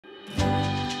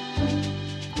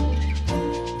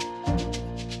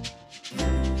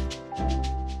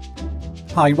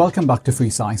Hi, welcome back to Free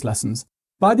Science Lessons.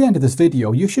 By the end of this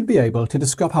video, you should be able to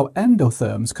describe how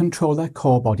endotherms control their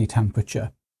core body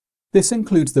temperature. This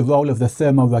includes the role of the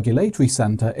thermoregulatory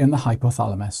centre in the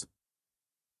hypothalamus.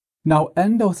 Now,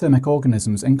 endothermic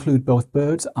organisms include both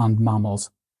birds and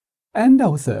mammals.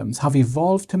 Endotherms have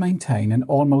evolved to maintain an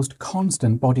almost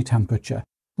constant body temperature,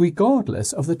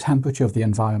 regardless of the temperature of the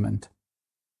environment.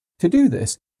 To do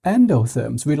this,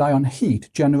 endotherms rely on heat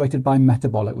generated by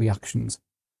metabolic reactions.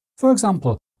 For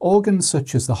example, organs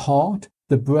such as the heart,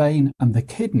 the brain, and the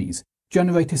kidneys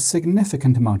generate a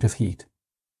significant amount of heat.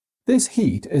 This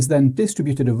heat is then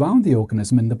distributed around the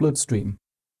organism in the bloodstream.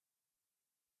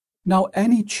 Now,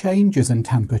 any changes in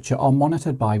temperature are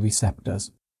monitored by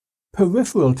receptors.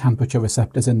 Peripheral temperature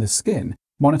receptors in the skin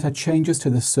monitor changes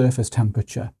to the surface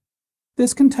temperature.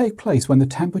 This can take place when the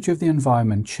temperature of the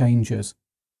environment changes.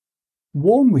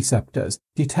 Warm receptors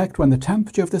detect when the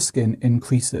temperature of the skin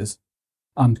increases,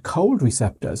 and cold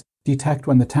receptors detect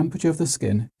when the temperature of the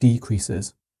skin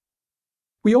decreases.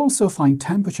 We also find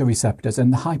temperature receptors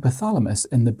in the hypothalamus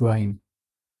in the brain.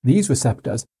 These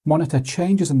receptors monitor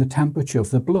changes in the temperature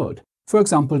of the blood, for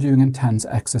example during intense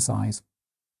exercise.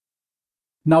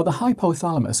 Now, the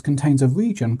hypothalamus contains a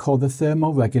region called the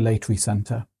thermoregulatory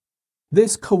centre.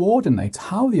 This coordinates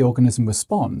how the organism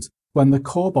responds when the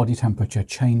core body temperature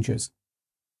changes.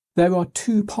 There are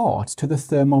two parts to the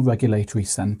thermoregulatory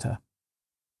centre.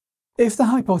 If the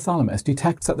hypothalamus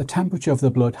detects that the temperature of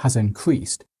the blood has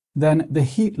increased, then the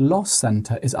heat loss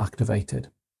centre is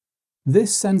activated.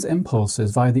 This sends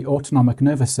impulses via the autonomic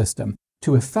nervous system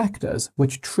to effectors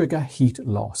which trigger heat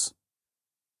loss.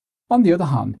 On the other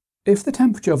hand, if the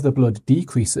temperature of the blood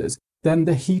decreases, then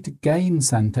the heat gain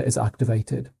centre is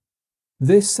activated.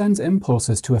 This sends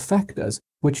impulses to effectors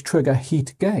which trigger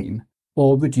heat gain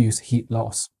or reduce heat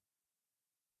loss.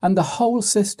 And the whole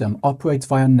system operates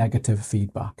via negative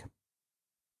feedback.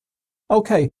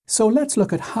 Okay, so let's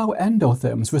look at how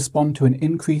endotherms respond to an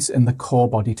increase in the core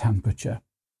body temperature.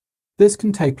 This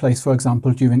can take place, for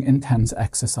example, during intense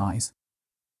exercise.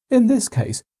 In this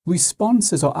case,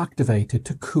 responses are activated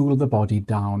to cool the body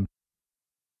down.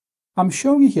 I'm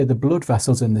showing you here the blood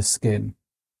vessels in the skin.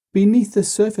 Beneath the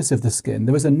surface of the skin,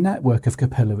 there is a network of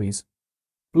capillaries.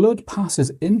 Blood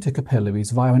passes into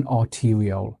capillaries via an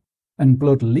arteriole, and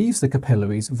blood leaves the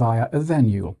capillaries via a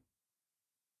venule.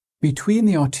 Between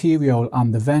the arteriole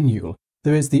and the venule,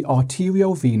 there is the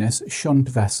arteriovenous shunt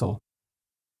vessel.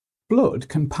 Blood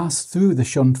can pass through the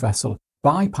shunt vessel,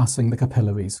 bypassing the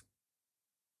capillaries.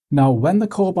 Now, when the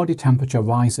core body temperature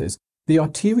rises, the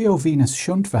arteriovenous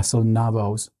shunt vessel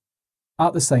narrows.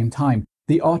 At the same time,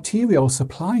 the arteriole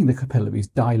supplying the capillaries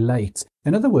dilates,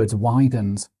 in other words,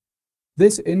 widens.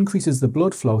 This increases the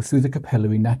blood flow through the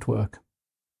capillary network.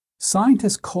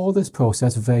 Scientists call this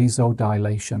process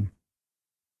vasodilation.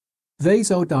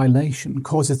 Vasodilation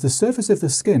causes the surface of the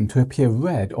skin to appear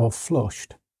red or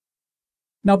flushed.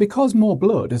 Now, because more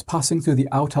blood is passing through the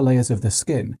outer layers of the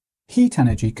skin, heat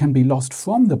energy can be lost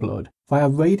from the blood via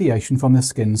radiation from the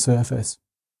skin surface.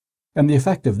 And the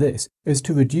effect of this is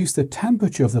to reduce the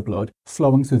temperature of the blood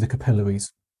flowing through the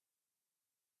capillaries.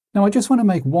 Now, I just want to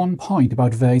make one point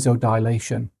about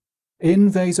vasodilation.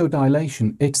 In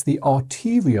vasodilation, it's the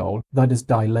arteriole that is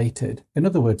dilated, in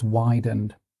other words,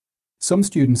 widened. Some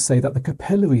students say that the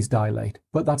capillaries dilate,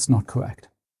 but that's not correct.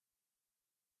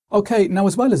 Okay, now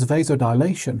as well as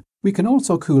vasodilation, we can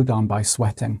also cool down by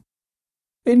sweating.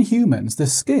 In humans, the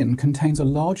skin contains a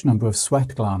large number of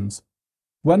sweat glands.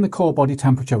 When the core body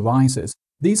temperature rises,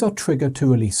 these are triggered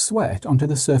to release sweat onto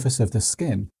the surface of the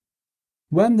skin.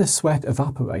 When the sweat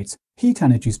evaporates, heat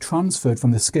energy is transferred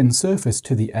from the skin surface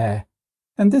to the air,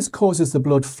 and this causes the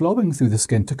blood flowing through the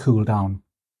skin to cool down.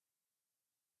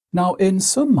 Now, in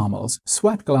some mammals,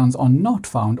 sweat glands are not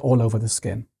found all over the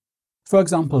skin. For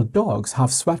example, dogs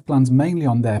have sweat glands mainly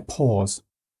on their paws.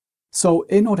 So,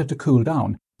 in order to cool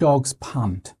down, dogs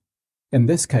pant. In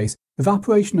this case,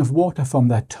 evaporation of water from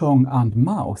their tongue and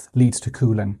mouth leads to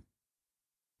cooling.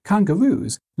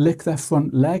 Kangaroos lick their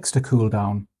front legs to cool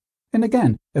down. And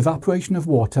again, evaporation of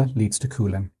water leads to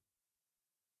cooling.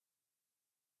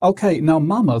 Okay, now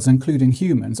mammals, including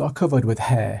humans, are covered with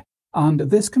hair, and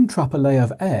this can trap a layer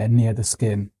of air near the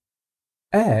skin.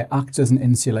 Air acts as an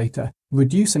insulator,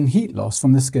 reducing heat loss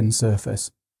from the skin surface.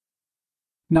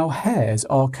 Now, hairs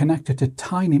are connected to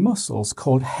tiny muscles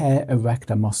called hair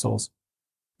erector muscles.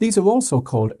 These are also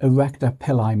called erector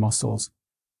pili muscles.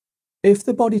 If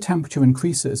the body temperature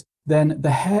increases, then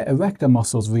the hair erector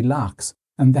muscles relax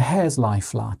and the hairs lie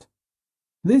flat.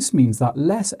 This means that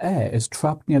less air is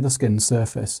trapped near the skin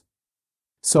surface.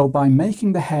 So by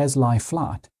making the hairs lie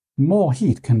flat, more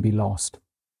heat can be lost.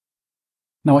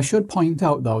 Now I should point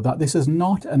out though that this is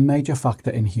not a major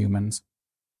factor in humans.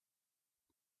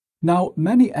 Now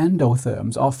many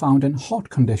endotherms are found in hot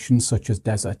conditions such as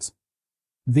deserts.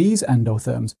 These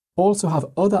endotherms also have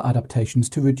other adaptations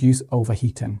to reduce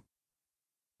overheating.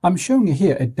 I'm showing you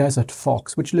here a desert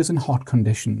fox which lives in hot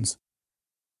conditions.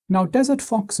 Now desert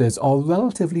foxes are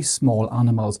relatively small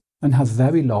animals and have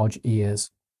very large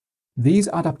ears. These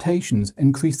adaptations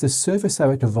increase the surface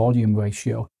area to volume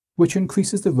ratio, which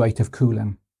increases the rate of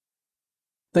cooling.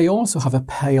 They also have a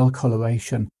pale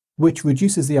coloration, which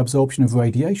reduces the absorption of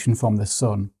radiation from the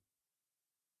sun.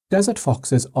 Desert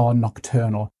foxes are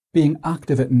nocturnal, being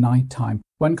active at night time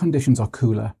when conditions are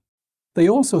cooler. They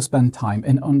also spend time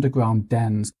in underground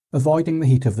dens, avoiding the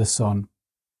heat of the sun.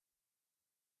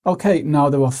 Okay, now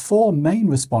there are four main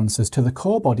responses to the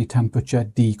core body temperature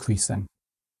decreasing.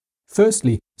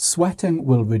 Firstly, sweating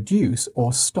will reduce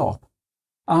or stop,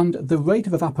 and the rate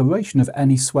of evaporation of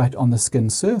any sweat on the skin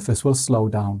surface will slow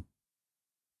down.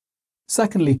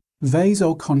 Secondly,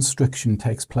 vasoconstriction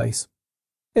takes place.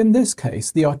 In this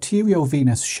case, the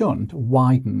arteriovenous shunt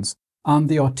widens and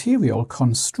the arteriole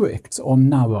constricts or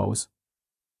narrows.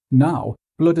 Now,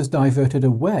 blood is diverted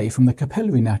away from the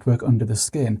capillary network under the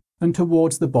skin and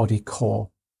towards the body core,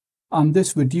 and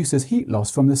this reduces heat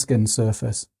loss from the skin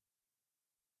surface.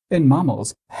 In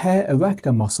mammals, hair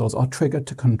erector muscles are triggered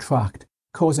to contract,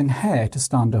 causing hair to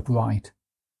stand upright.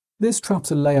 This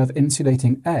traps a layer of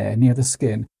insulating air near the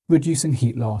skin, reducing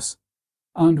heat loss.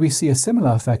 And we see a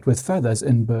similar effect with feathers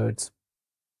in birds.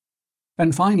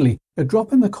 And finally, a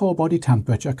drop in the core body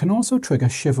temperature can also trigger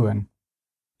shivering.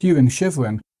 During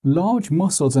shivering, large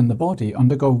muscles in the body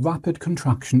undergo rapid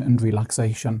contraction and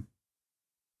relaxation.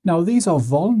 Now these are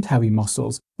voluntary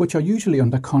muscles which are usually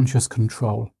under conscious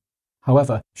control.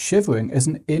 However, shivering is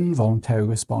an involuntary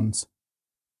response.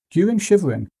 During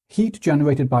shivering, heat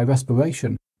generated by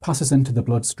respiration passes into the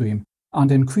bloodstream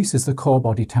and increases the core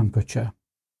body temperature.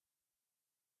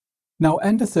 Now,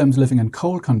 endotherms living in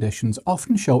cold conditions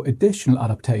often show additional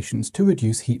adaptations to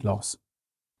reduce heat loss.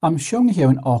 I'm showing here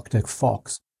an Arctic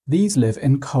fox. These live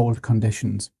in cold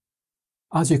conditions.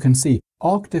 As you can see,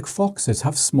 Arctic foxes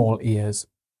have small ears.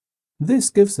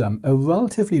 This gives them a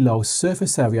relatively low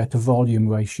surface area to volume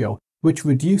ratio, which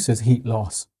reduces heat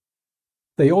loss.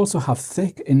 They also have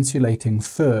thick insulating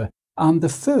fur, and the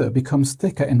fur becomes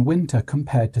thicker in winter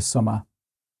compared to summer.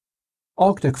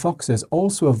 Arctic foxes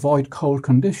also avoid cold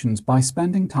conditions by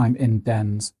spending time in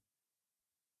dens.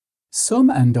 Some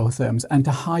endotherms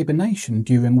enter hibernation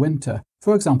during winter,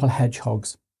 for example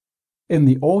hedgehogs. In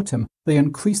the autumn, they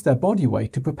increase their body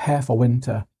weight to prepare for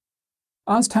winter.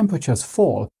 As temperatures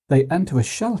fall, they enter a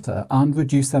shelter and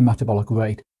reduce their metabolic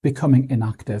rate, becoming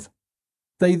inactive.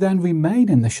 They then remain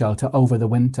in the shelter over the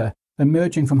winter,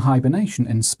 emerging from hibernation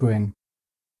in spring.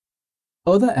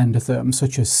 Other endotherms,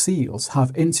 such as seals,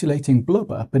 have insulating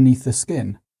blubber beneath the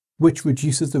skin, which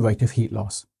reduces the rate of heat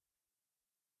loss.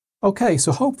 Okay,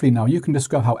 so hopefully now you can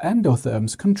describe how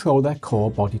endotherms control their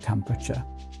core body temperature.